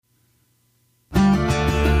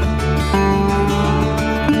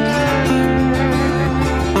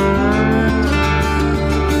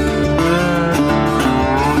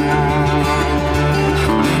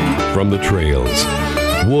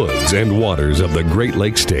woods and waters of the Great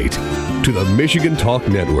Lakes State to the Michigan Talk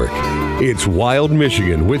Network. It's Wild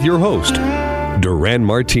Michigan with your host, Duran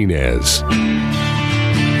Martinez.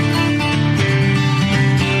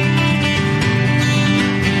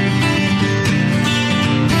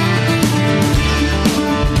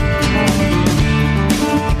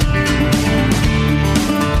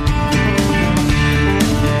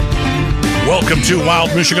 Welcome to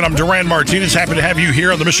Wild Michigan. I'm Duran Martinez. Happy to have you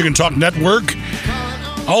here on the Michigan Talk Network.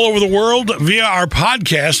 All over the world via our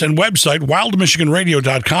podcast and website,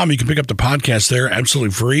 wildmichiganradio.com. You can pick up the podcast there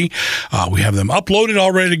absolutely free. We have them uploaded,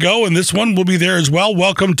 all ready to go, and this one will be there as well.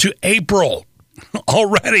 Welcome to April.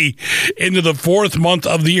 Already into the fourth month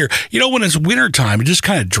of the year. You know, when it's wintertime, it just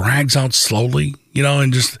kind of drags out slowly, you know,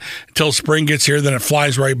 and just until spring gets here, then it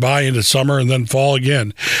flies right by into summer and then fall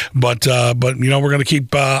again. But you know, we're going to keep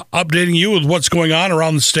updating you with what's going on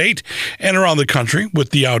around the state and around the country with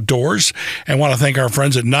the outdoors. And want to thank our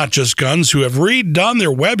friends at Not Just Guns who have redone their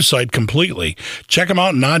website completely. Check them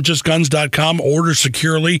out, notjustguns.com. Order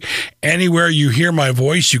securely. Anywhere you hear my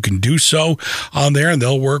voice, you can do so on there, and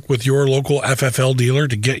they'll work with your local FFL dealer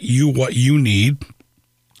to get you what you need.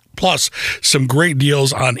 Plus, some great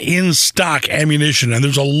deals on in-stock ammunition. And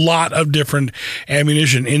there's a lot of different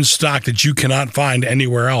ammunition in stock that you cannot find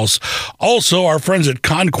anywhere else. Also, our friends at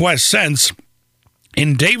Conquest Scents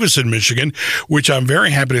in Davison, Michigan, which I'm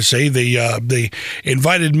very happy to say they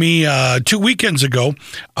invited me 2 weekends ago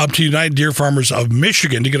up to United Deer Farmers of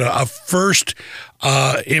Michigan to get a first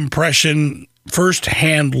impression,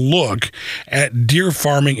 first-hand look at deer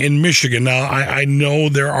farming in Michigan. Now, I know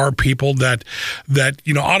there are people that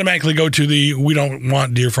you know automatically go to the we don't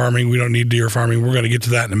want deer farming, we don't need deer farming. We're going to get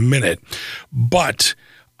to that in a minute, but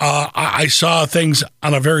I saw things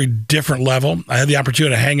on a very different level. I had the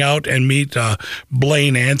opportunity to hang out and meet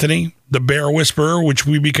Blaine Anthony, the Bear Whisperer, which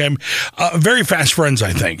we became very fast friends,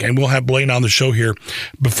 I think. And we'll have Blaine on the show here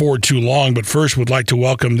before too long. But first, would like to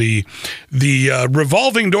welcome the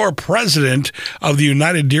revolving door president of the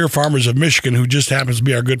United Deer Farmers of Michigan, who just happens to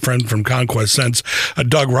be our good friend from Conquest Scents,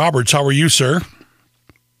 Doug Roberts. How are you, sir?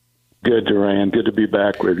 Good, Duran. Good to be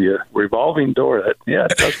back with you. Revolving door, it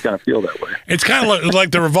does kind of feel that way. It's kind of like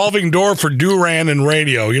the revolving door for Duran and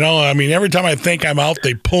radio. You know, I mean, every time I think I'm out,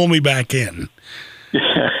 they pull me back in.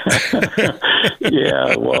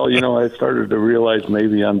 Yeah, well, you know, I started to realize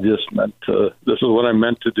maybe I'm just meant to, this is what I'm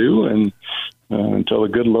meant to do, and until the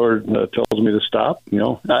good Lord tells me to stop, you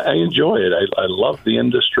know, I enjoy it. I love the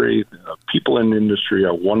industry. People in the industry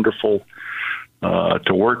are wonderful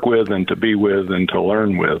to work with and to be with and to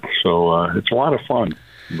learn with. So it's a lot of fun.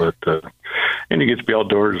 But and you get to be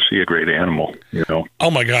outdoors to see a great animal, you know. Oh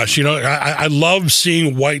my gosh, you know, I love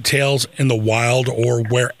seeing whitetails in the wild or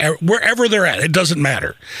wherever they're at. It doesn't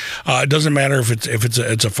matter. It doesn't matter if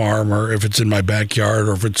it's a farm or if it's in my backyard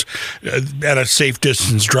or if it's at a safe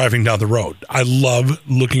distance driving down the road. I love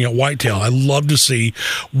looking at whitetail. I love to see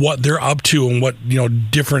what they're up to and what, you know,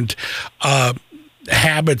 different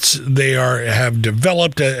habits they have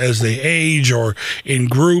developed as they age or in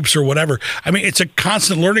groups or whatever. I mean, it's a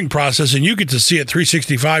constant learning process, and you get to see it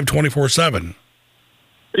 365, 24/7.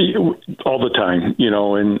 All the time, you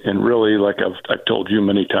know, and really, like I've told you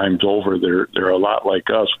many times over, they're a lot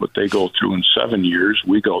like us. What they go through in 7 years,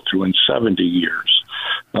 we go through in 70 years.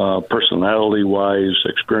 Personality-wise,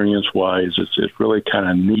 experience-wise, it's really kind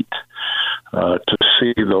of neat to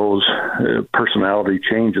see those personality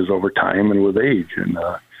changes over time and with age. And,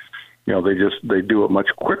 you know, they do it much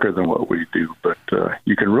quicker than what we do. But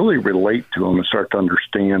you can really relate to them and start to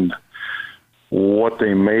understand what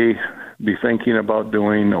they may be thinking about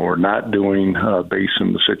doing or not doing based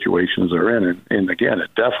on the situations they're in. And again, it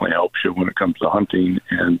definitely helps you when it comes to hunting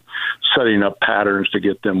and setting up patterns to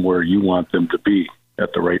get them where you want them to be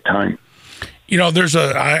at the right time. You know,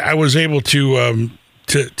 I was able to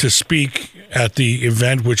speak at the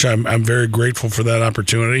event, which I'm very grateful for that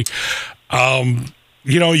opportunity.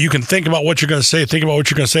 You know, you can think about what you're going to say,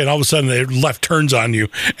 and all of a sudden it left turns on you,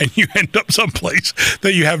 and you end up someplace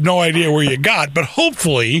that you have no idea where you got. But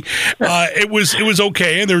hopefully, it was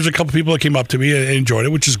okay, and there was a couple people that came up to me and enjoyed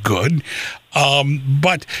it, which is good.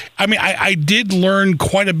 But I mean, I did learn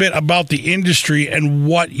quite a bit about the industry and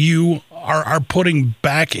what you are putting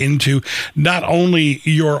back into not only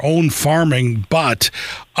your own farming, but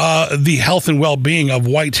the health and well-being of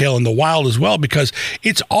whitetail in the wild as well, because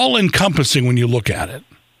it's all-encompassing when you look at it.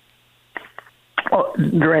 Well,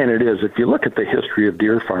 Duran, it is. If you look at the history of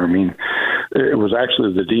deer farming, it was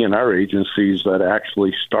actually the DNR agencies that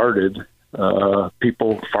actually started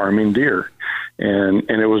people farming deer. And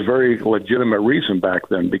it was very legitimate reason back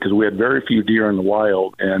then, because we had very few deer in the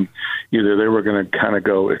wild, and either they were going to kind of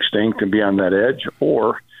go extinct and be on that edge,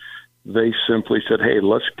 or they simply said, hey,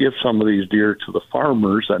 let's give some of these deer to the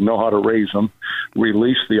farmers that know how to raise them,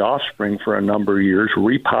 release the offspring for a number of years,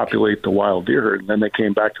 repopulate the wild deer herd. And then they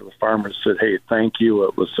came back to the farmers and said, hey, thank you.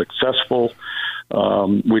 It was successful.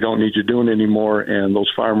 We don't need you doing it anymore. And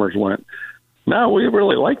those farmers went, no, we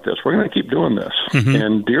really like this. We're going to keep doing this. Mm-hmm.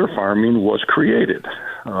 And deer farming was created.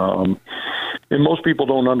 And most people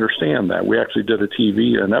don't understand that. We actually did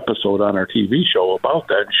an episode on our TV show about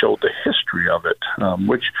that and showed the history of it,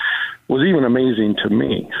 which was even amazing to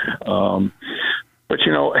me. But,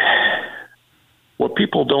 what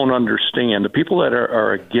people don't understand, the people that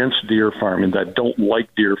are against deer farming, that don't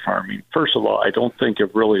like deer farming, first of all, I don't think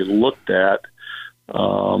have really looked at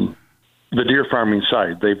the deer farming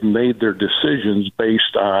side. They've made their decisions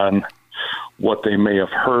based on what they may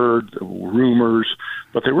have heard, rumors,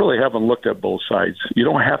 but they really haven't looked at both sides. You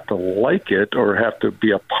don't have to like it or have to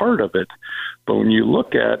be a part of it, but when you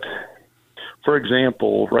look at, for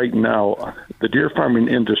example, right now, the deer farming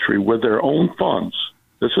industry with their own funds,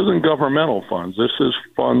 this isn't governmental funds, this is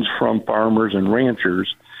funds from farmers and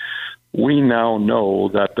ranchers, we now know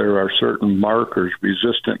that there are certain markers,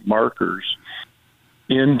 resistant markers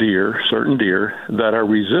in deer, certain deer, that are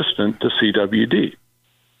resistant to CWD.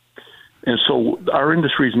 And so our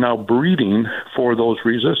industry is now breeding for those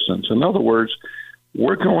resistance. In other words,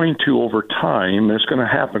 we're going to, over time, it's going to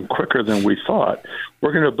happen quicker than we thought,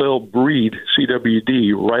 we're going to breed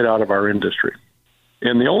CWD right out of our industry.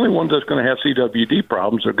 And the only ones that's going to have CWD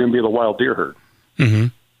problems are going to be the wild deer herd. Mm-hmm.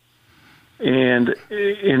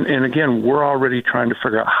 And again, we're already trying to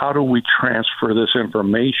figure out how do we transfer this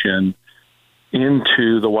information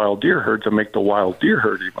into the wild deer herd to make the wild deer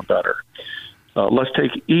herd even better. Let's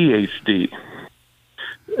take EHD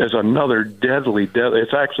as another deadly.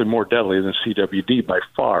 It's actually more deadly than CWD by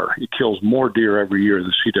far. It kills more deer every year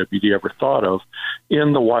than CWD ever thought of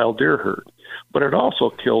in the wild deer herd. But it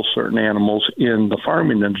also kills certain animals in the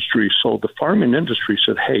farming industry. So the farming industry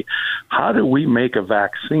said, hey, how do we make a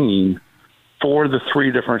vaccine for the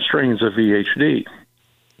 3 different strains of EHD?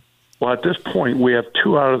 Well, at this point, we have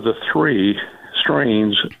 2 out of the 3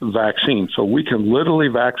 strains vaccine. So we can literally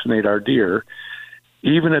vaccinate our deer.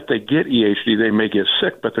 Even if they get EHD, they may get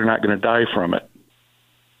sick, but they're not going to die from it.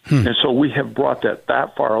 And so we have brought that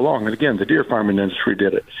far along. And again, the deer farming industry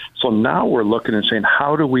did it. So now we're looking and saying,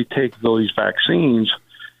 how do we take those vaccines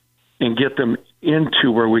and get them into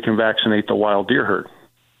where we can vaccinate the wild deer herd?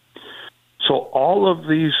 So all of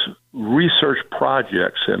these research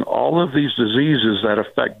projects and all of these diseases that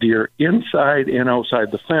affect deer inside and outside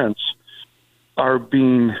the fence are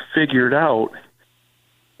being figured out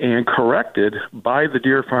and corrected by the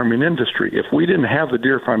deer farming industry. If we didn't have the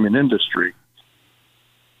deer farming industry,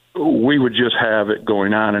 we would just have it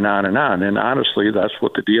going on and on and on. And honestly, that's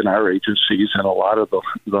what the DNR agencies and a lot of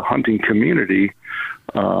the hunting community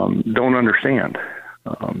don't understand.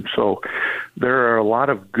 So there are a lot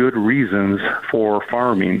of good reasons for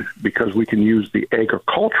farming because we can use the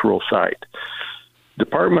agricultural side.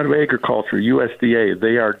 Department of Agriculture, USDA,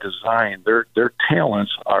 they are designed, their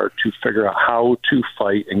talents are to figure out how to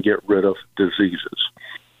fight and get rid of diseases.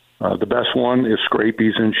 The best one is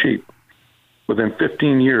scabies in sheep. Within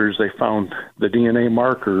 15 years, they found the DNA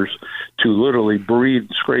markers to literally breed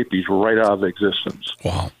scabies right out of existence.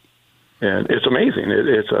 Wow. And it's amazing.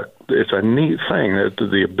 It's a neat thing.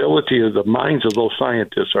 The ability of the minds of those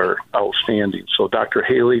scientists are outstanding. So Dr.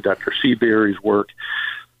 Haley, Dr. Seabury's work,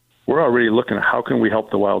 we're already looking at how can we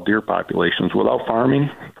help the wild deer populations. Without farming,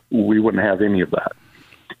 we wouldn't have any of that.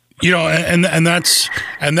 And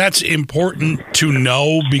that's important to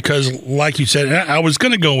know because, like you said, I was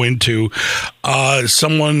going to go into.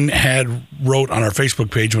 Someone had wrote on our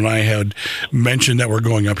Facebook page when I had mentioned that we're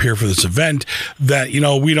going up here for this event that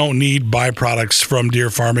we don't need byproducts from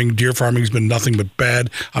deer farming. Deer farming has been nothing but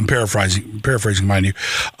bad. I'm paraphrasing, mind you.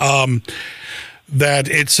 That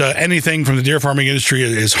it's anything from the deer farming industry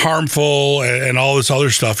is harmful and all this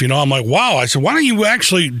other stuff. I'm like, wow. I said, why don't you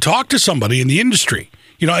actually talk to somebody in the industry?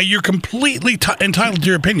 You're completely entitled to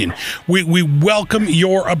your opinion. We welcome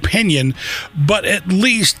your opinion, but at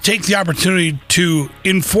least take the opportunity to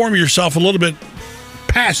inform yourself a little bit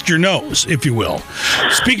past your nose, if you will.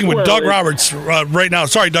 Speaking with Doug Roberts right now.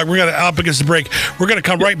 Sorry, Doug, we're going to up against the break. We're going to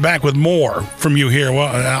come right back with more from you here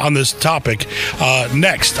on this topic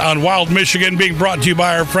next on Wild Michigan, being brought to you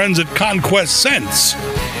by our friends at Conquest Scents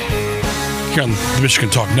here on the Michigan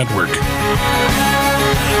Talk Network.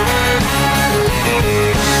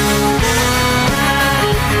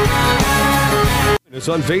 Us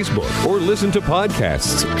on Facebook or listen to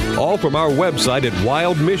podcasts, all from our website at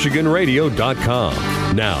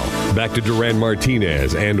wildmichiganradio.com. Now, back to Duran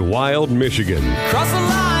Martinez and Wild Michigan. Cross the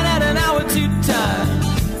line at an hour too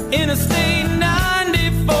tight. Interstate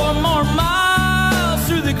 94, more miles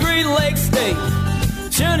through the Great Lakes state.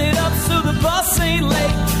 Turn it up so the bus ain't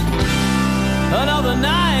late. Another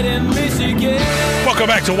night in Michigan. Welcome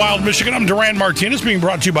back to Wild Michigan. I'm Duran Martinez, being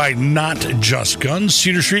brought to you by Not Just Guns,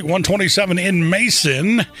 Cedar Street 127 in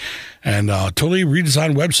Mason. And totally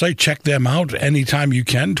redesigned website. Check them out anytime you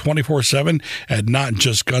can, 24/7 at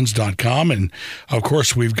notjustguns.com. And, of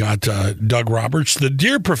course, we've got Doug Roberts, the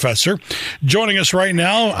deer professor, joining us right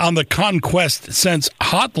now on the Conquest Sense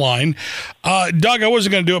hotline. Doug, I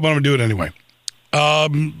wasn't going to do it, but I'm going to do it anyway.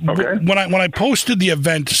 Okay. When I posted the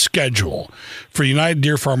event schedule for United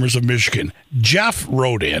Deer Farmers of Michigan, Jeff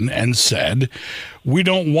wrote in and said, "We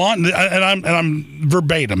don't want," and I'm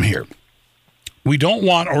verbatim here, "we don't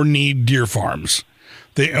want or need deer farms.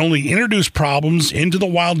 They only introduce problems into the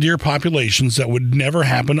wild deer populations that would never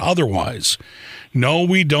happen otherwise. No,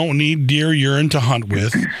 we don't need deer urine to hunt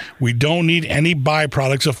with. We don't need any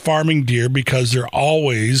byproducts of farming deer because they're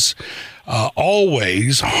always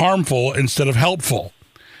harmful instead of helpful."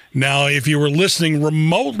 Now, if you were listening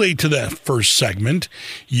remotely to that first segment,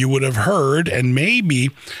 you would have heard and maybe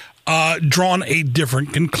drawn a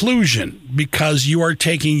different conclusion, because you are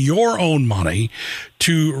taking your own money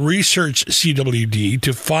to research CWD,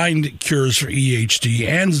 to find cures for EHD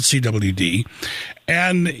and CWD.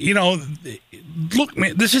 And, you know, look,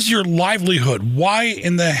 man, this is your livelihood. Why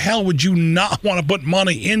in the hell would you not want to put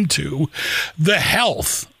money into the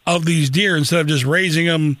health of these deer instead of just raising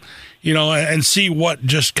them, you know, and see what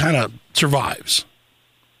just kind of survives?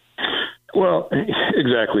 Well,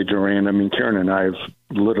 exactly, Duran. I mean, Karen and I have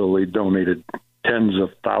literally donated tens of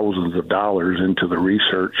thousands of dollars into the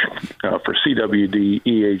research for CWD,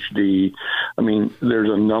 EHD. I mean, there's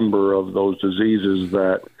a number of those diseases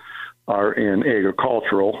that are in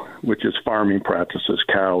agricultural, which is farming practices,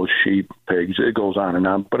 cows, sheep, pigs. It goes on and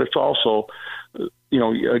on. But it's also, you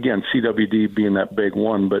know, again, CWD being that big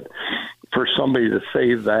one. But for somebody to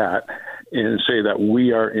say that and say that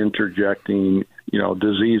we are interjecting, you know,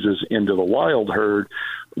 diseases into the wild herd,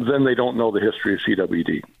 then they don't know the history of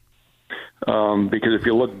CWD. Because if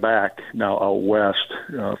you look back now out west,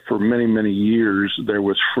 for many, many years, there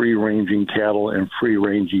was free-ranging cattle and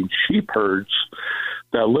free-ranging sheep herds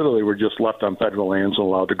that literally were just left on federal lands and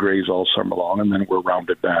allowed to graze all summer long, and then were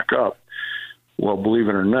rounded back up. Well, believe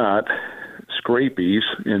it or not, scrapies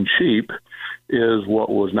in sheep is what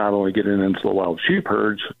was not only getting into the wild sheep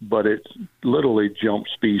herds, but it literally jumped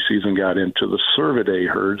species and got into the cervidae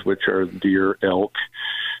herds, which are deer, elk,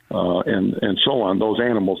 and so on, those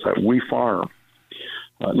animals that we farm.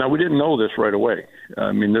 Now, we didn't know this right away.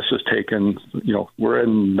 I mean, this has taken, you know, we're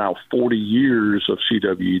in now 40 years of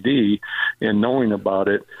CWD and knowing about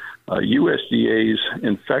it. USDA's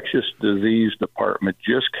infectious disease department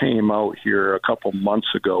just came out here a couple months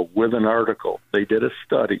ago with an article. They did a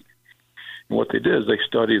study. And what they did is they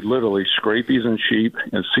studied literally scrapies in sheep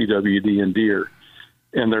and CWD in deer.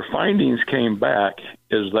 And their findings came back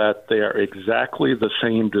is that they are exactly the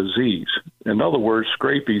same disease. In other words,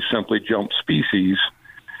 scrapies simply jumped species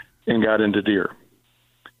and got into deer.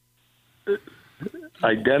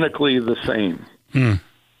 Identically the same.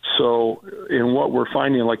 So in what we're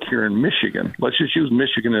finding, like here in Michigan, let's just use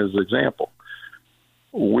Michigan as an example.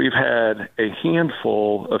 We've had a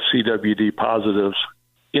handful of CWD positives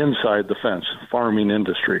inside the fence, farming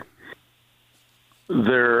industry.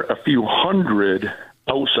 There are a few hundred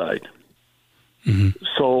outside.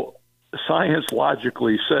 So science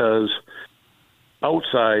logically says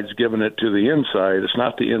outside's giving it to the inside. It's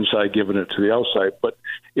not the inside giving it to the outside, but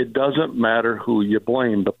it doesn't matter who you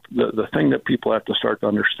blame. The thing that people have to start to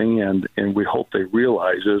understand, and we hope they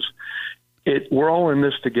realize, is we're all in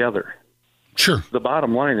this together. Sure. The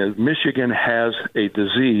bottom line is Michigan has a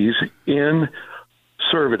disease in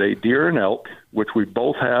cervidae, deer and elk, which we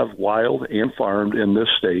both have wild and farmed in this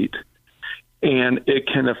state, and it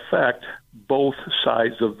can affect both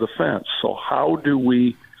sides of the fence. So how do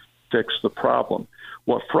we fix the problem?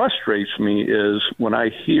 What frustrates me is when I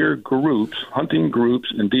hear groups, hunting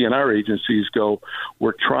groups and DNR agencies go,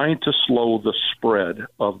 we're trying to slow the spread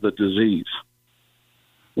of the disease.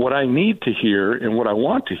 What I need to hear and what I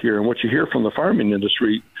want to hear and what you hear from the farming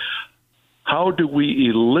industry, how do we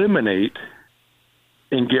eliminate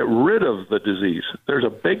and get rid of the disease? There's a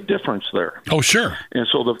big difference there. Oh, sure. And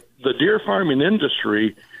so the deer farming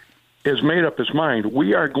industry has made up its mind.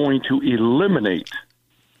 We are going to eliminate,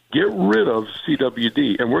 get rid of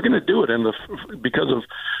CWD, and we're going to do it because of,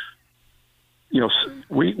 you know,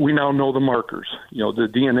 we now know the markers, you know, the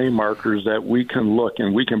DNA markers that we can look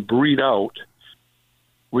and we can breed out.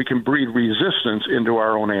 We can breed resistance into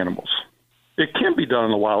our own animals. It can be done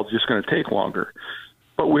in the wild, it's just going to take longer.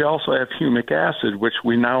 But we also have humic acid, which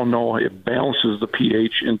we now know it balances the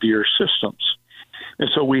pH in deer systems.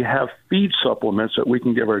 And so we have feed supplements that we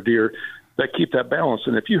can give our deer that keep that balance.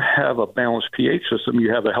 And if you have a balanced pH system,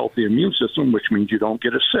 you have a healthy immune system, which means you don't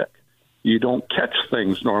get as sick. You don't catch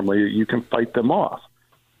things normally. You can fight them off.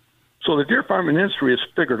 So the deer farming industry has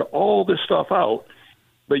figured all this stuff out,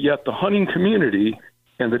 but yet the hunting community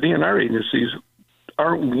and the DNR agencies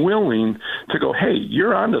aren't willing to go, hey,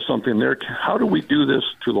 you're onto something there. How do we do this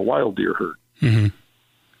to the wild deer herd? Mm-hmm.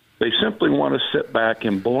 They simply want to sit back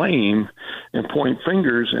and blame and point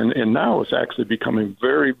fingers, and now it's actually becoming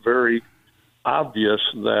very, very obvious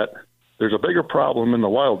that there's a bigger problem in the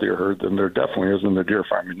wild deer herd than there definitely is in the deer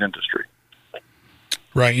farming industry.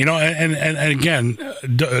 Right. You know, and again,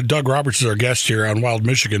 Doug Roberts is our guest here on Wild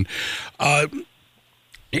Michigan.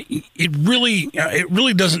 It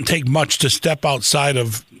really doesn't take much to step outside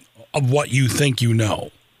of what you think you know,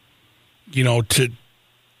 to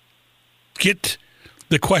get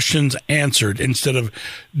the questions answered instead of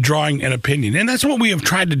drawing an opinion. And that's what we have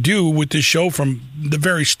tried to do with this show from the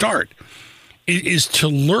very start, is to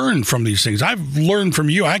learn from these things. I've learned from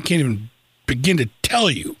you. I can't even begin to tell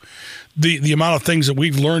you the amount of things that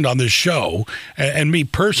we've learned on this show, and me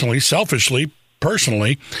personally, selfishly,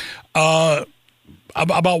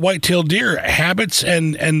 about white-tailed deer habits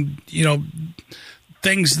and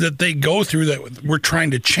things that they go through that we're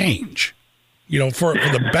trying to change, for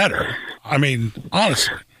the better. I mean,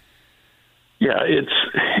 honestly. Yeah,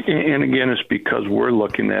 and again, it's because we're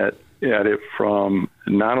looking at it from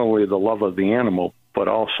not only the love of the animal, but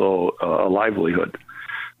also a livelihood.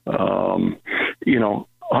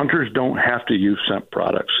 Hunters don't have to use scent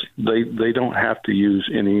products. They don't have to use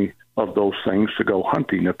any of those things to go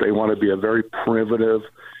hunting. If they want to be a very primitive,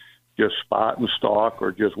 just spot and stalk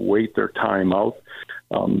or just wait their time out,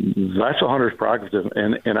 that's a hunter's prerogative.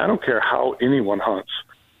 And I don't care how anyone hunts.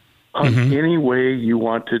 Hunt any way you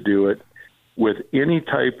want to do it, with any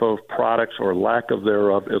type of products or lack of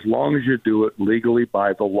thereof, as long as you do it legally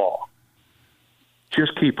by the law.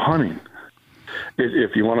 Just keep hunting.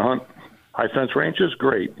 If you want to hunt high fence ranches,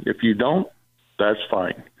 great. If you don't, that's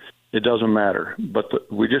fine. It doesn't matter. But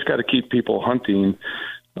we just got to keep people hunting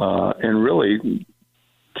and really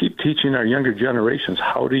keep teaching our younger generations,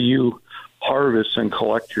 how do you harvest and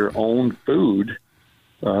collect your own food?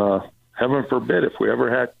 Heaven forbid if we ever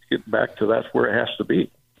had to get back to that's where it has to be.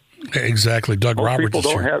 Exactly. Doug Roberts.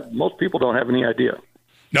 Most people don't have any idea.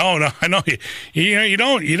 No, I know. You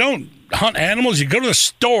don't hunt animals. You go to the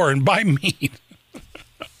store and buy meat.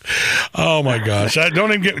 Oh my gosh!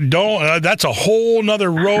 That's a whole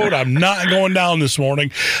nother road I'm not going down this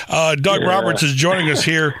morning. Doug Roberts is joining us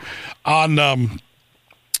here on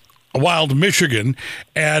Wild Michigan,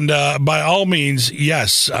 and by all means,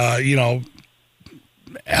 yes,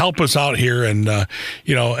 help us out here, and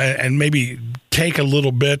and maybe take a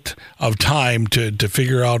little bit of time to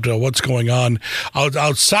figure out what's going on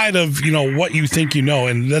outside of what you think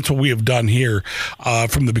and that's what we have done here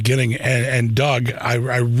from the beginning. And Doug,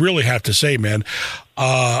 I really have to say, man,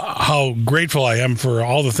 how grateful I am for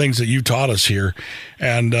all the things that you taught us here,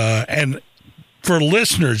 and for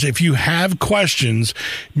listeners, if you have questions,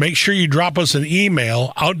 make sure you drop us an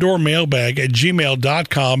email,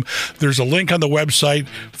 outdoormailbag@gmail.com. There's a link on the website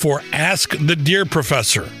for Ask the Deer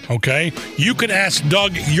Professor, okay? You can ask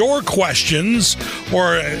Doug your questions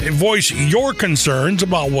or voice your concerns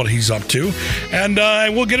about what he's up to, and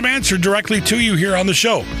we'll get them answered directly to you here on the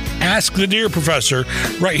show. Ask the Deer Professor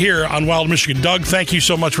right here on Wild Michigan. Doug, thank you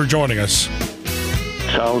so much for joining us.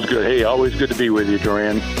 Sounds good. Hey, always good to be with you,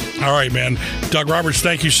 Duran. All right, man. Doug Roberts,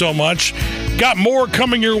 thank you so much. Got more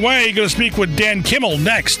coming your way. Going to speak with Dan Kimmel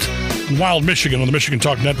next on Wild Michigan on the Michigan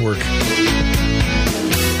Talk Network.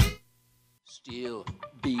 Still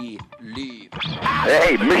believe.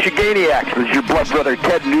 Hey, Michiganiacs, this is your blood brother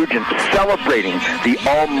Ted Nugent celebrating the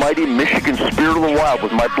almighty Michigan spirit of the wild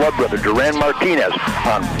with my blood brother Duran Martinez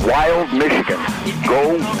on Wild Michigan.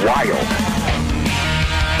 Go Wild.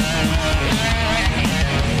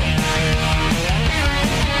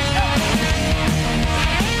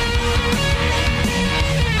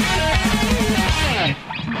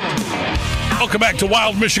 Welcome back to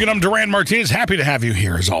Wild Michigan. I'm Duran Martinez. Happy to have you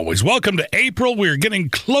here as always. Welcome to April. We're getting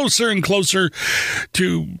closer and closer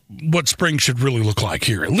to what spring should really look like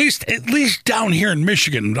here. At least down here in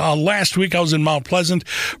Michigan. Last week I was in Mount Pleasant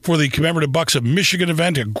for the Commemorative Bucks of Michigan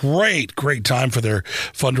event. A great time for their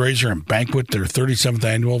fundraiser and banquet, their 37th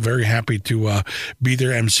annual. Very happy to be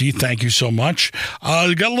their MC. Thank you so much.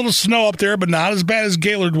 Got a little snow up there, but not as bad as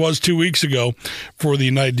Gaylord was 2 weeks ago for the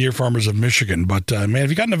United Deer Farmers of Michigan. But man,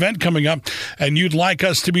 if you got an event coming up, and you'd like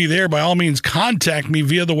us to be there, by all means, contact me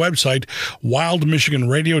via the website,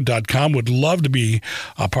 wildmichiganradio.com. Would love to be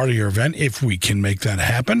a part of your event if we can make that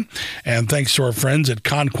happen. And thanks to our friends at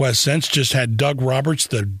Conquest Sense. Just had Doug Roberts,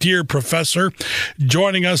 the deer professor,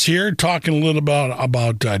 joining us here, talking a little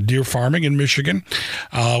about deer farming in Michigan.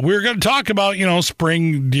 We were going to talk about,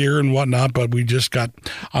 spring deer and whatnot, but we just got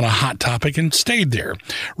on a hot topic and stayed there.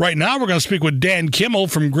 Right now, we're going to speak with Dan Kimmel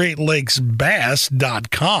from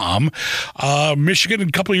GreatLakesBass.com. Michigan,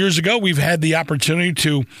 a couple of years ago, we've had the opportunity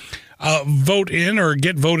to get voted in,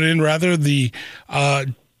 the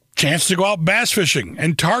chance to go out bass fishing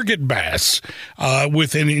and target bass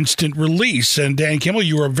with an instant release. And Dan Kimmel,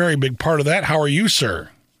 you were a very big part of that. How are you, sir?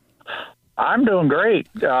 I'm doing great.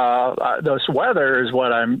 This weather is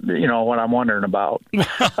what I'm wondering about.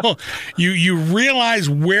 Well, you realize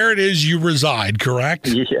where it is you reside, correct?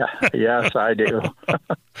 Yeah. Yes, I do.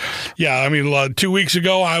 Yeah. I mean, 2 weeks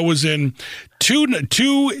ago, I was in two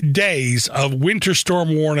days of winter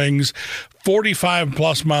storm warnings,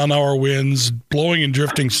 45-plus mile-an-hour winds, blowing and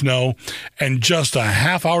drifting snow, and just a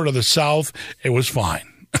half hour to the south, it was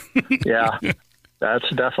fine. Yeah, that's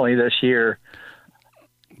definitely this year.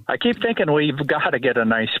 I keep thinking we've got to get a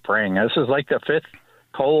nice spring. This is like the fifth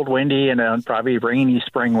cold, windy, and probably rainy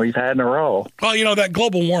spring we've had in a row. Well, that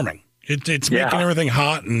global warming. It's making everything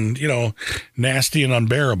hot and, nasty and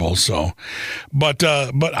unbearable. So, but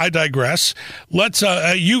I digress. Let's,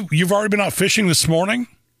 you've already been out fishing this morning?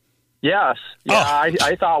 Yes. Yeah. Oh.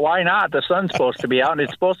 I thought, why not? The sun's supposed to be out and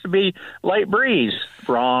it's supposed to be light breeze.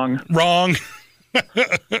 Wrong.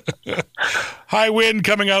 High wind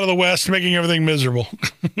coming out of the west, making everything miserable.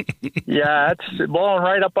 Yeah, it's blowing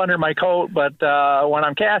right up under my coat, but when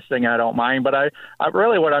I'm casting, I don't mind. But I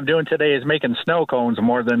really what I'm doing today is making snow cones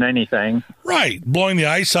more than anything. Right, blowing the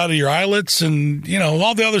ice out of your eyelets and,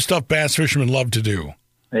 all the other stuff bass fishermen love to do.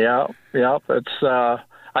 Yeah. It's I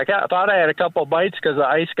thought I had a couple bites because the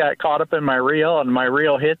ice got caught up in my reel, and my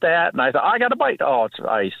reel hit that, and I thought, I got a bite. Oh, it's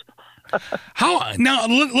ice. Now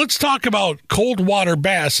let's talk about cold water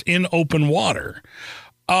bass in open water.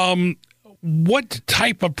 What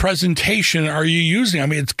type of presentation are you using? I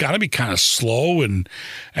mean, it's got to be kind of slow and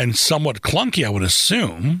somewhat clunky, I would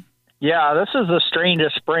assume. Yeah, this is the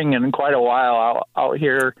strangest spring in quite a while out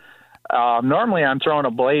here. Normally I'm throwing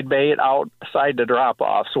a blade bait outside the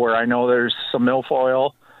drop-offs where I know there's some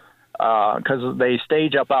milfoil, because they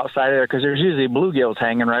stage up outside of there because there's usually bluegills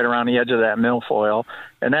hanging right around the edge of that milfoil.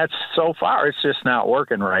 And that's so far, it's just not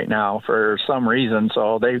working right now for some reason.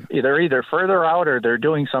 So they're either further out or they're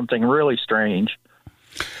doing something really strange.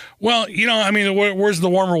 Well, where's the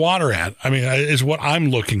warmer water at? I mean, is what I'm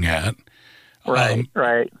looking at. Right.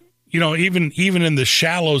 Even in the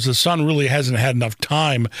shallows, the sun really hasn't had enough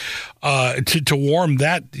time to warm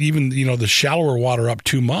that, even, the shallower water up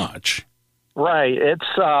too much. Right. It's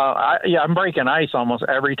I'm breaking ice almost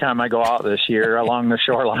every time I go out this year along the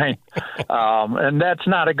shoreline. And that's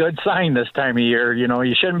not a good sign this time of year. You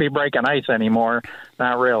shouldn't be breaking ice anymore.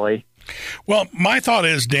 Not really. Well, my thought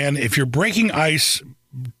is, Dan, if you're breaking ice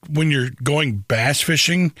when you're going bass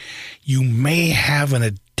fishing, you may have an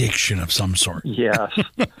addiction of some sort. Yes.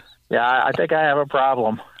 Yeah, I think I have a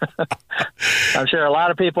problem. I'm sure a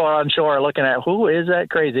lot of people on shore are looking at, who is that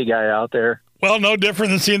crazy guy out there? Well, no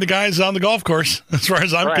different than seeing the guys on the golf course, as far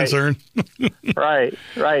as I'm concerned. Right.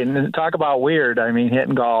 And talk about weird. I mean,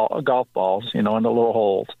 hitting golf balls, in the little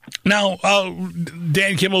holes. Now,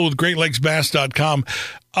 Dan Kimmel with GreatLakesBass.com.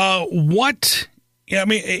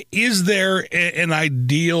 Is there an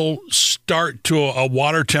ideal start to a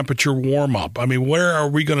water temperature warm up? I mean, where are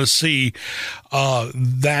we going to see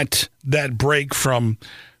that break from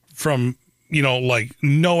like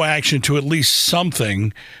no action to at least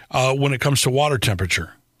something when it comes to water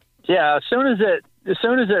temperature? Yeah, as soon as it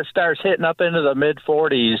starts hitting up into the mid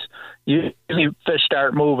 40s, usually fish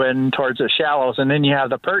start moving towards the shallows, and then you have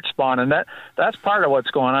the perch spawn, and that's part of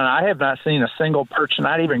what's going on. I have not seen a single perch,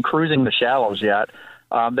 not even cruising the shallows yet.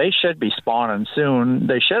 They should be spawning soon.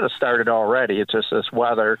 They should have started already. It's just this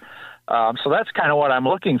weather. So that's kind of what I'm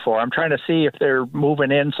looking for. I'm trying to see if they're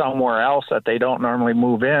moving in somewhere else that they don't normally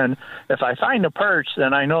move in. If I find a perch,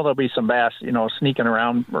 then I know there'll be some bass, sneaking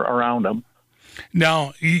around them.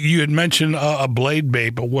 Now, you had mentioned a blade bait,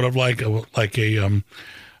 but what of like a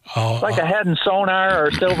head and sonar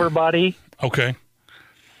or silver buddy? Okay.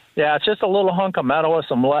 Yeah, it's just a little hunk of metal with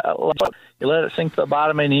some. You let it sink to the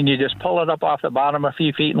bottom, and then you just pull it up off the bottom a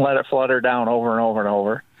few feet and let it flutter down over and over and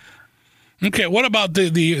over. Okay, what about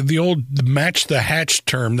the old match the hatch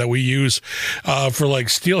term that we use for like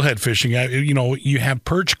steelhead fishing? You have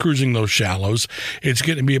perch cruising those shallows. It's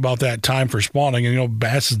getting to be about that time for spawning, and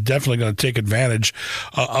bass is definitely going to take advantage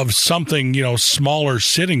of something smaller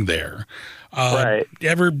sitting there. Right.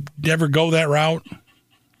 Ever go that route?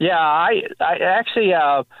 Yeah, I actually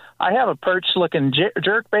I have a perch looking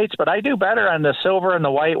jerk baits, but I do better on the silver and the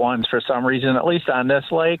white ones for some reason. At least on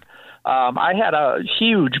this lake. I had a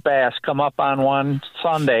huge bass come up on one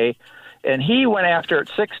Sunday, and he went after it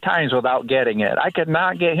 6 times without getting it. I could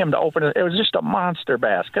not get him to open it. It was just a monster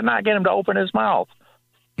bass. Could not get him to open his mouth.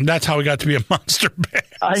 That's how he got to be a monster bass.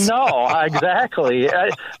 I know, exactly. I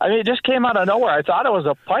mean, it just came out of nowhere. I thought it was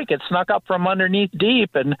a pike. It snuck up from underneath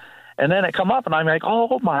deep, and then it come up, and I'm like,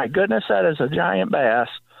 oh, my goodness, that is a giant bass.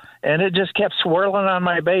 And it just kept swirling on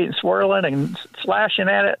my bait and swirling and slashing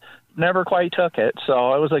at it. Never quite took it,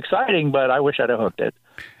 so it was exciting, but I wish I'd have hooked it.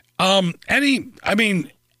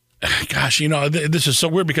 This is so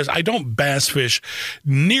weird because I don't bass fish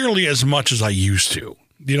nearly as much as I used to.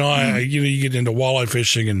 You get into walleye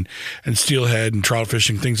fishing and steelhead and trout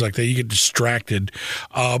fishing, things like that. You get distracted,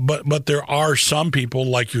 but there are some people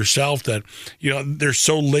like yourself that they're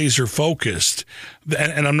so laser focused,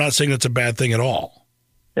 and I'm not saying that's a bad thing at all.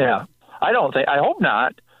 Yeah, I hope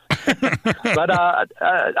not. But I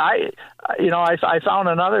found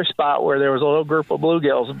another spot where there was a little group of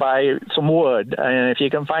bluegills by some wood, and if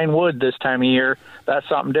you can find wood this time of year, that's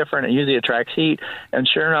something different. It usually attracts heat, and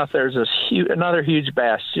sure enough, there's another huge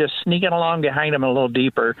bass just sneaking along behind him a little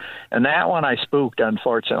deeper, and that one I spooked,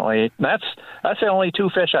 unfortunately. That's the only 2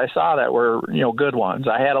 fish I saw that were good ones.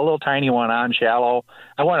 I had a little tiny one on shallow.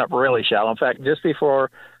 I went up really shallow. In fact, just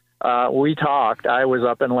before we talked, I was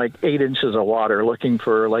up in like 8 inches of water looking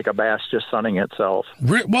for like a bass just sunning itself.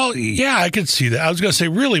 Well, yeah, I could see that. I was going to say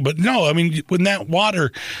really, but no, I mean, when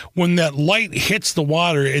that light hits the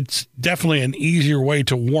water, it's definitely an easier way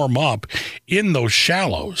to warm up in those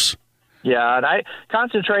shallows. Yeah, and I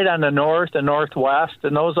concentrate on the north and northwest,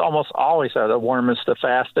 and those almost always are the warmest, the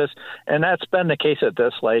fastest, and that's been the case at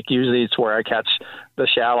this lake. Usually it's where I catch the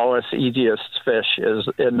shallowest, easiest fish is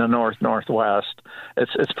in the northwest.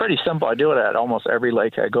 It's pretty simple. I do it at almost every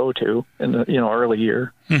lake I go to in the early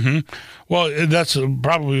year. Mm-hmm. Well, that's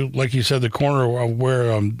probably, like you said, the corner of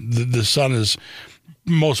where the sun is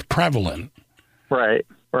most prevalent. Right.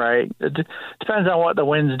 It depends on what the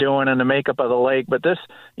wind's doing and the makeup of the lake. But this,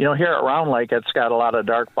 here at Round Lake, it's got a lot of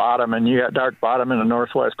dark bottom, and you got dark bottom in the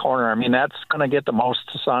northwest corner. I mean, that's going to get the most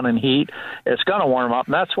sun and heat. It's going to warm up,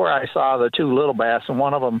 and that's where I saw the 2 little bass, and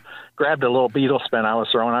one of them grabbed a little beetle spin I was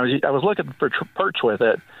throwing. I was looking for perch with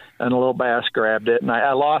it, and a little bass grabbed it, and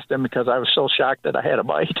I lost him because I was so shocked that I had a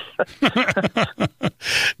bite.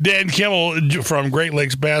 Dan Kimmel from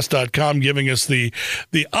GreatLakesBass.com giving us the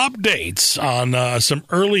updates on some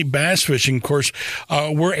early bass fishing. Of course,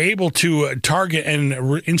 we're able to target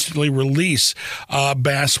and instantly release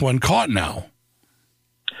bass when caught now.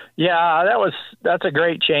 Yeah, that's a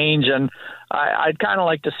great change, and I'd kind of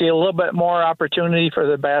like to see a little bit more opportunity for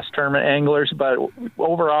the bass tournament anglers, but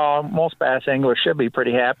overall, most bass anglers should be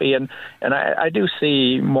pretty happy, and I do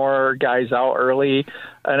see more guys out early,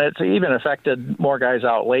 and it's even affected more guys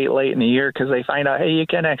out late in the year because they find out, hey, you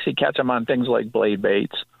can actually catch them on things like blade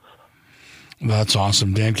baits. That's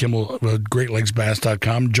awesome. Dan Kimmel,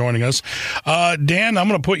 GreatLakesBass.com, joining us. Dan, I'm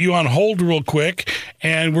going to put you on hold real quick,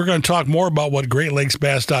 and we're going to talk more about what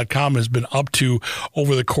GreatLakesBass.com has been up to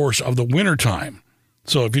over the course of the wintertime.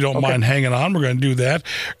 So if you don't mind hanging on, we're going to do that.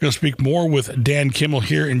 We're going to speak more with Dan Kimmel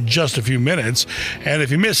here in just a few minutes. And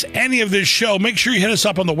if you miss any of this show, make sure you hit us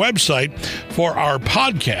up on the website for our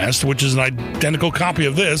podcast, which is an identical copy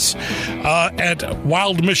of this, at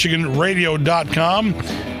wildmichiganradio.com.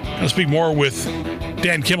 I'll speak more with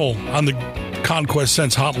Dan Kimmel on the Conquest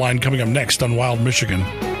Sense hotline coming up next on Wild Michigan.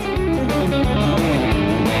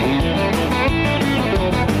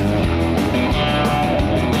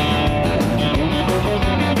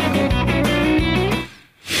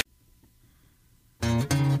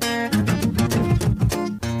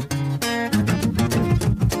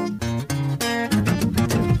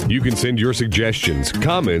 You can send your suggestions,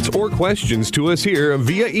 comments, or questions to us here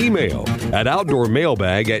via email at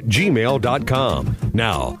outdoormailbag@gmail.com.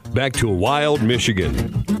 Now, back to Wild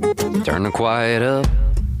Michigan. Turn the quiet up,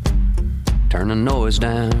 turn the noise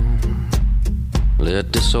down.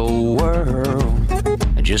 Let this old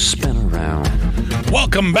world just spin around.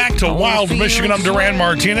 Welcome back to Wild Michigan. I'm Duran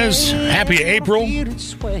Martinez. Happy April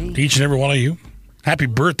to each and every one of you. Happy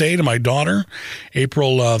birthday to my daughter,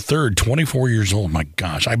 April 3rd, 24 years old. My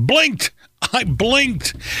gosh, I blinked.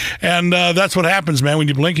 And that's what happens, man. When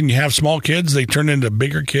you blink and you have small kids, they turn into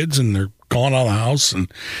bigger kids, and they're gone out of the house,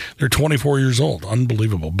 and they're 24 years old.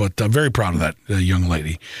 Unbelievable. But very proud of that young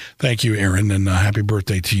lady. Thank you, Aaron, and happy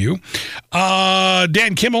birthday to you.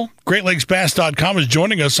 Dan Kimmel, GreatLakesBass.com, is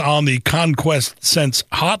joining us on the Conquest Sense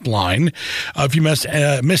hotline. If you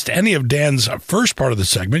missed any of Dan's first part of the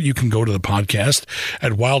segment, you can go to the podcast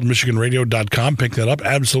at wildmichiganradio.com. Pick that up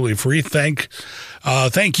absolutely free. Thank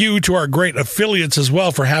you to our great affiliates as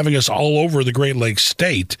well for having us all over the Great Lakes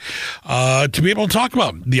state to be able to talk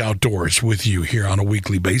about the outdoors with you here on a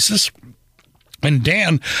weekly basis. And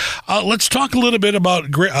Dan, let's talk a little bit about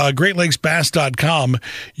GreatLakesBass.com,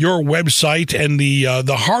 your website, and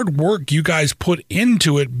the hard work you guys put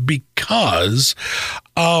into it, because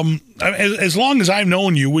as long as I've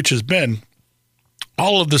known you, which has been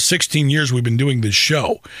all of the 16 years we've been doing this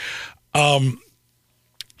show,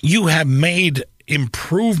 you have made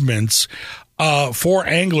improvements for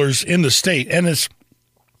anglers in the state. And it's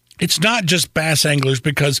not just bass anglers,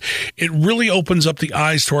 because it really opens up the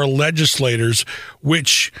eyes to our legislators,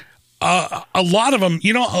 which a lot of them,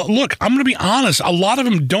 look, I'm going to be honest, a lot of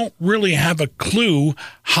them don't really have a clue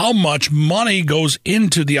how much money goes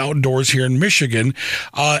into the outdoors here in Michigan.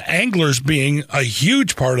 Anglers being a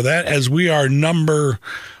huge part of that, as we are number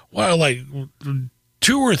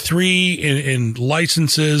 2 or 3 in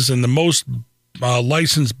licenses and the most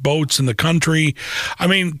licensed boats in the country. I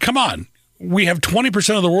mean, come on. We have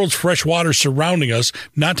 20% of the world's fresh water surrounding us,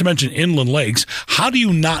 not to mention inland lakes. How do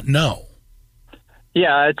you not know?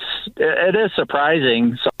 Yeah, it is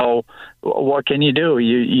surprising. So what can you do?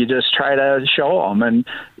 You just try to show them. And,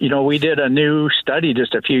 we did a new study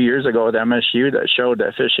just a few years ago at MSU that showed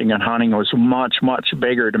that fishing and hunting was much, much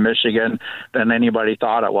bigger to Michigan than anybody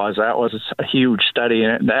thought it was. That was a huge study,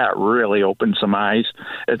 and that really opened some eyes.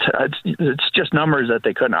 It's just numbers that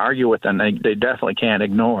they couldn't argue with, and they definitely can't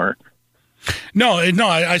ignore. No,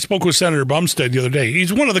 I spoke with Senator Bumstead the other day.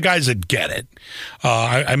 He's one of the guys that get it.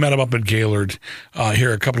 I met him up at Gaylord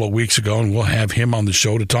here a couple of weeks ago, and we'll have him on the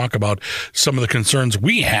show to talk about some of the concerns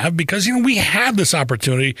we have, because, we have this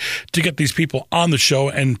opportunity to get these people on the show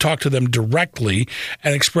and talk to them directly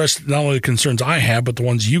and express not only the concerns I have, but the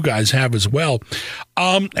ones you guys have as well.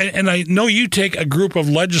 And I know you take a group of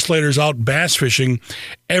legislators out bass fishing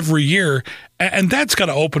every year, and that's got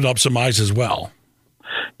to open up some eyes as well.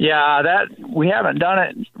 Yeah, that we haven't done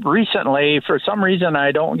it recently. For some reason,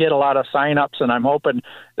 I don't get a lot of sign-ups, and I'm hoping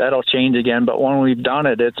that'll change again. But when we've done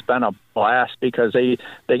it, it's been a blast, because they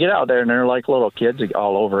get out there and they're like little kids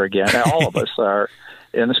all over again. All of us are,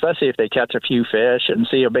 and especially if they catch a few fish and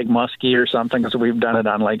see a big muskie or something, because we've done it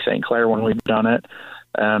on Lake St. Clair when we've done it,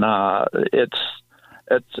 and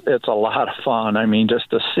it's a lot of fun. I mean, just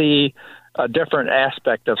to see a different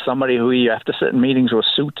aspect of somebody who you have to sit in meetings with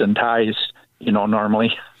suits and ties,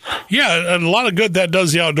 normally. Yeah, and a lot of good that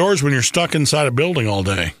does the outdoors when you're stuck inside a building all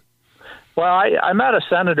day. Well, I met a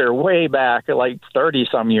senator way back, like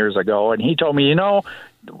 30-some years ago, and he told me, you don't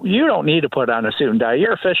need to put on a suit and tie.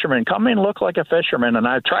 You're a fisherman. Come in, look like a fisherman. And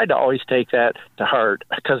I've tried to always take that to heart,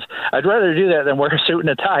 because I'd rather do that than wear a suit and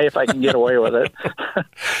a tie if I can get away with it.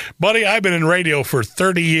 Buddy, I've been in radio for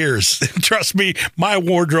 30 years. Trust me, my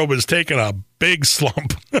wardrobe has taken a big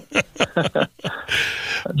slump.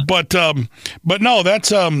 But no,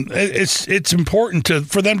 that's it's important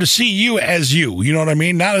for them to see you as you. You know what I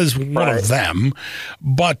mean? Not as one of them,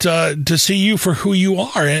 but to see you for who you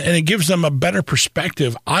are, and it gives them a better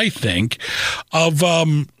perspective, I think, of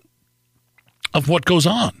what goes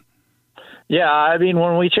on. Yeah, I mean,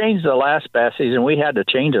 when we changed the last bass season, we had to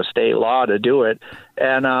change a state law to do it,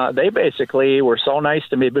 and they basically were so nice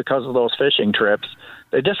to me because of those fishing trips.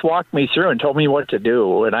 They just walked me through and told me what to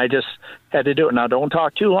do, and I just had to do it. Now, don't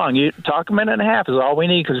talk too long. You talk a minute and a half is all we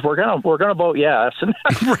need, because we're gonna vote yes.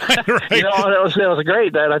 Right. It was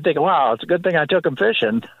great. That I think, wow, it's a good thing I took them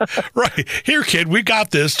fishing. Right here, kid, we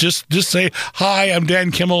got this. Just say hi. I'm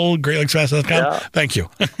Dan Kimmel, GreatLakesBass.com. Yeah. Thank you.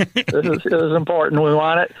 This is important. We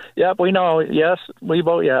want it. Yep, we know. Yes, we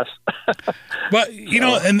vote yes. But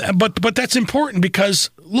but that's important, because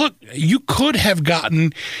look, you could have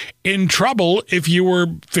gotten in trouble if you were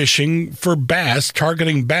fishing for bass,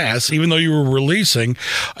 targeting bass, even though you were releasing.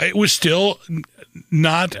 It was still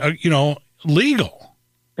not, legal.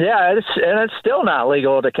 Yeah, it's still not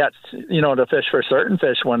legal to catch, to fish for certain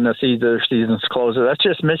fish when the season's closed. That's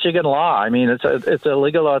just Michigan law. I mean, it's a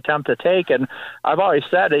legal attempt to take, and I've always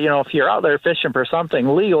said that, if you're out there fishing for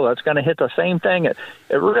something legal that's going to hit the same thing, it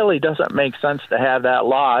really doesn't make sense to have that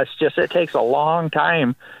law. It's just, it takes a long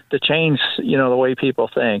time to change, the way people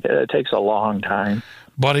think. It takes a long time.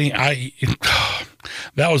 Buddy,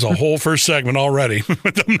 that was a whole first segment already.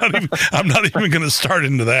 I'm not even going to start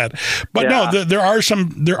into that. But yeah. No, there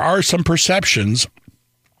are some perceptions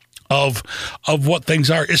of what things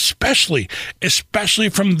are, especially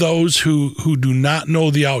from those who do not know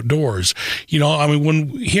the outdoors. I mean, when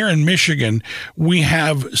here in Michigan, we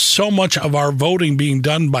have so much of our voting being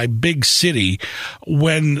done by big city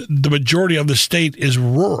when the majority of the state is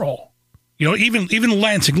rural. Even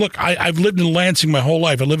Lansing. Look, I've lived in Lansing my whole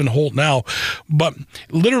life. I live in Holt now, but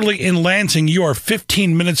literally in Lansing, you are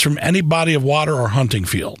 15 minutes from any body of water or hunting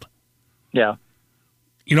field. Yeah.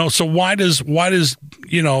 So why does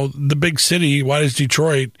the big city, why does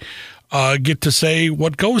Detroit get to say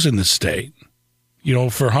what goes in the state,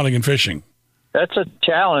 for hunting and fishing? That's a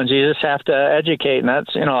challenge. You just have to educate, and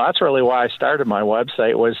that's really why I started my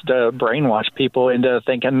website, was to brainwash people into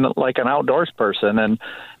thinking like an outdoors person, and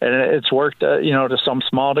it's worked. To some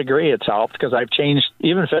small degree, it's helped, because I've changed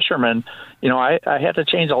even fishermen. I had to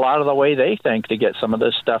change a lot of the way they think to get some of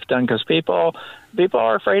this stuff done, because people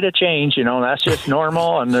are afraid of change. And that's just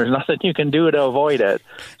normal, and there's nothing you can do to avoid it.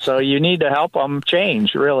 So you need to help them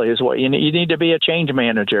change. Really, is what you need. You need to be a change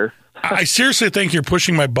manager. I seriously think you're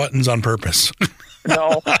pushing my buttons on purpose.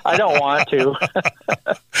 No, I don't want to.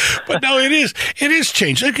 But no, it is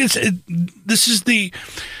change. This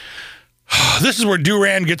is where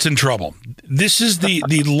Duran gets in trouble. This is the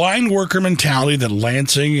line worker mentality that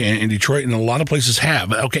Lansing and Detroit and a lot of places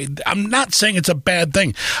have. Okay, I'm not saying it's a bad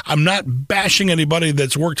thing. I'm not bashing anybody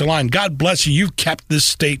that's worked a line. God bless you. You've kept this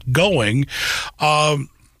state going.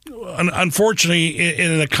 Unfortunately,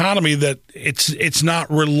 in an economy that it's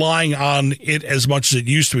not relying on it as much as it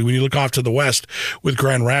used to be. When you look off to the west with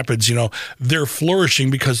Grand Rapids, they're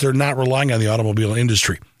flourishing because they're not relying on the automobile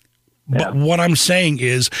industry. But what I'm saying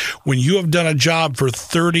is, when you have done a job for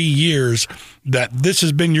 30 years, that this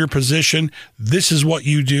has been your position, this is what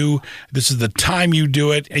you do, this is the time you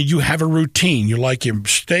do it, and you have a routine. You like your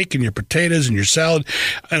steak and your potatoes and your salad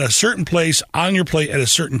in a certain place on your plate at a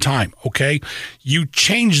certain time, okay? You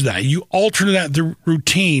change that. You alter the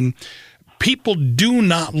routine. People do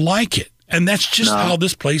not like it. And that's just how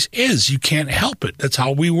this place is. You can't help it. That's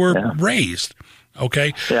how we were raised.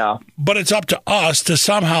 Okay. Yeah. But it's up to us to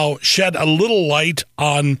somehow shed a little light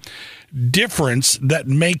on difference that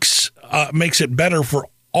makes it better for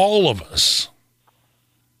all of us.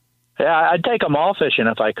 Yeah, I'd take them all fishing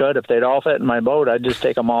if I could. If they'd all fit in my boat, I'd just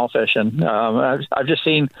take them all fishing. I've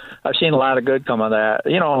seen a lot of good come of that. A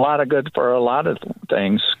lot of good for a lot of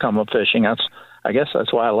things come of fishing. I guess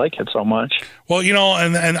that's why I like it so much. Well,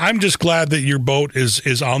 and I'm just glad that your boat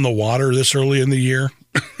is on the water this early in the year.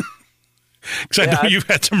 Because I know you've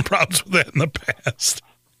had some problems with that in the past.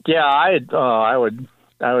 Yeah, I would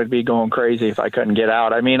be going crazy if I couldn't get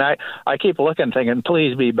out. I mean, I keep looking, thinking,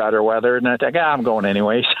 please be better weather, and I think, I'm going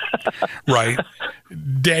anyways. Right.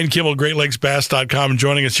 Dan Kimmel, GreatLakesBass.com,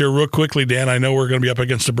 joining us here real quickly. Dan, I know we're going to be up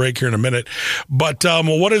against a break here in a minute, but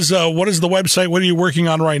what is the website? What are you working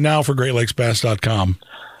on right now for GreatLakesBass.com?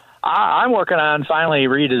 I'm working on finally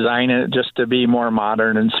redesigning it just to be more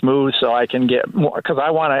modern and smooth, so I can get more, because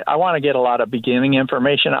I want to get a lot of beginning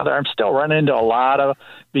information out there. I'm still running into a lot of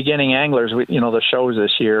beginning anglers. The shows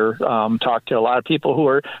this year, talk to a lot of people who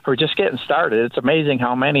are just getting started. It's amazing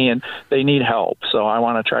how many, and they need help. So I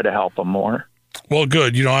want to try to help them more. Well,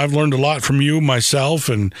 good. I've learned a lot from you myself,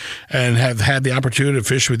 and have had the opportunity to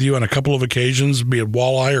fish with you on a couple of occasions, be it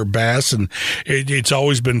walleye or bass, and it's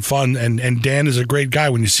always been fun. And Dan is a great guy.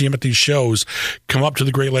 When you see him at these shows, come up to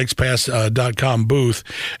the GreatLakesBass.com booth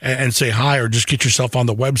and say hi, or just get yourself on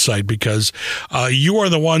the website, because you are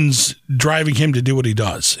the ones driving him to do what he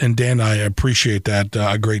does. And Dan, I appreciate that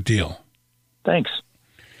a great deal. Thanks.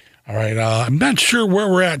 All right, I'm not sure where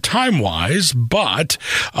we're at time-wise, but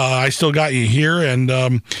I still got you here, and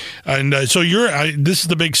so this is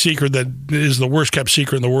the big secret that is the worst-kept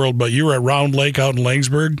secret in the world, but you were at Round Lake out in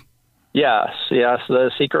Langsburg? Yes,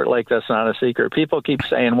 the secret lake that's not a secret. People keep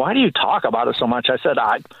saying, why do you talk about it so much? I said,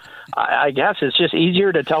 I guess it's just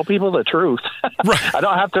easier to tell people the truth. Right. I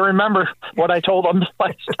don't have to remember what I told them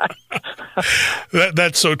last time.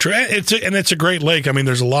 That's so true. It's a great lake. I mean,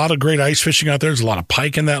 there's a lot of great ice fishing out there. There's a lot of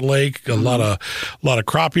pike in that lake, a lot of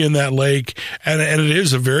crappie in that lake, and it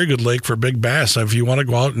is a very good lake for big bass if you want to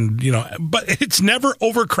go out and but it's never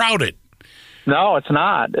overcrowded. No, it's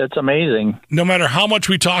not. It's amazing. No matter how much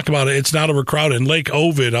we talk about it, it's not overcrowded. And Lake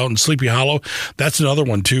Ovid out in Sleepy Hollow, that's another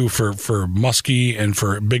one, too, for muskie and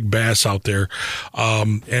for big bass out there.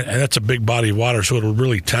 And that's a big body of water, so it'll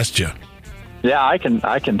really test you. Yeah, I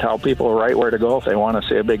can tell people right where to go if they want to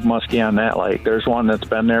see a big muskie on that lake. There's one that's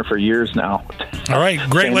been there for years now. All right,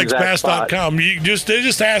 GreatLakesBass.com. You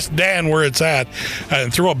just ask Dan where it's at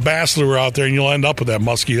and throw a bass lure out there, and you'll end up with that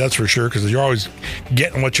muskie, that's for sure, because you're always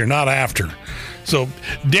getting what you're not after. So,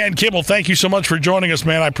 Dan Kibble, thank you so much for joining us,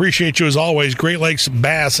 man. I appreciate you as always.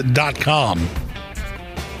 GreatLakesBass.com.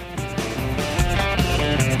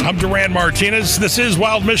 I'm Duran Martinez. This is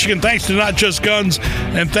Wild Michigan. Thanks to Not Just Guns,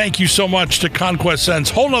 and thank you so much to Conquest Scents.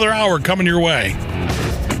 Whole nother hour coming your way.